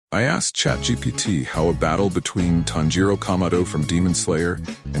I asked ChatGPT how a battle between Tanjiro Kamado from Demon Slayer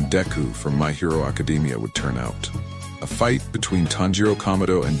and Deku from My Hero Academia would turn out. A fight between Tanjiro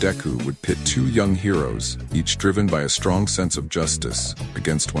Kamado and Deku would pit two young heroes, each driven by a strong sense of justice,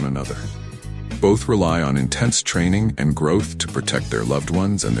 against one another. Both rely on intense training and growth to protect their loved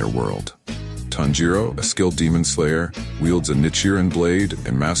ones and their world. Tanjiro, a skilled demon slayer, wields a Nichiren blade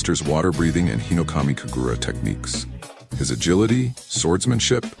and masters water-breathing and Hinokami Kagura techniques. His agility,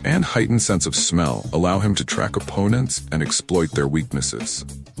 swordsmanship, and heightened sense of smell allow him to track opponents and exploit their weaknesses.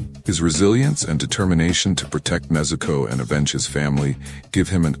 His resilience and determination to protect Nezuko and avenge his family give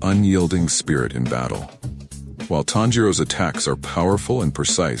him an unyielding spirit in battle. While Tanjiro's attacks are powerful and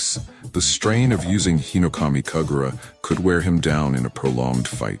precise, the strain of using Hinokami Kagura could wear him down in a prolonged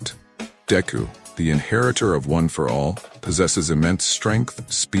fight. Deku, the inheritor of One for All, possesses immense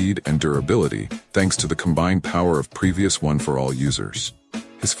strength, speed, and durability thanks to the combined power of previous One for All users.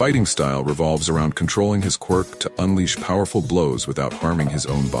 His fighting style revolves around controlling his quirk to unleash powerful blows without harming his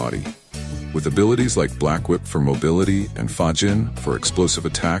own body. With abilities like Black Whip for mobility and Fajin for explosive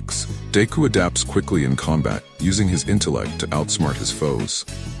attacks, Deku adapts quickly in combat, using his intellect to outsmart his foes.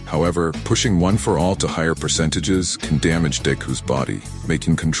 However, pushing One for All to higher percentages can damage Deku's body,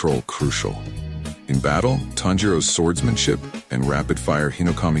 making control crucial. In battle, Tanjiro's swordsmanship and rapid-fire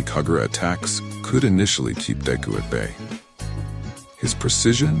Hinokami Kagura attacks could initially keep Deku at bay. His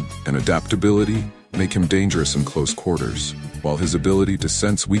precision and adaptability make him dangerous in close quarters, while his ability to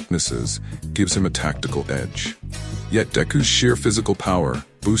sense weaknesses gives him a tactical edge. Yet Deku's sheer physical power,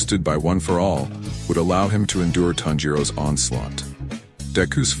 boosted by One for All, would allow him to endure Tanjiro's onslaught.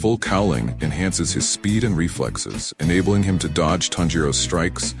 Deku's full cowling enhances his speed and reflexes, enabling him to dodge Tanjiro's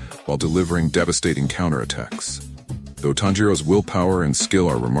strikes while delivering devastating counterattacks. Though Tanjiro's willpower and skill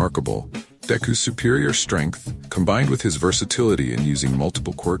are remarkable, Deku's superior strength, combined with his versatility in using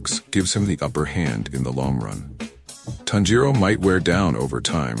multiple quirks, gives him the upper hand in the long run. Tanjiro might wear down over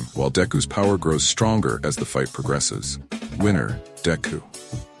time, while Deku's power grows stronger as the fight progresses. Winner, Deku.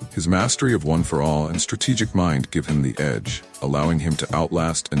 His mastery of One for All and strategic mind give him the edge, allowing him to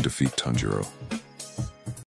outlast and defeat Tanjiro.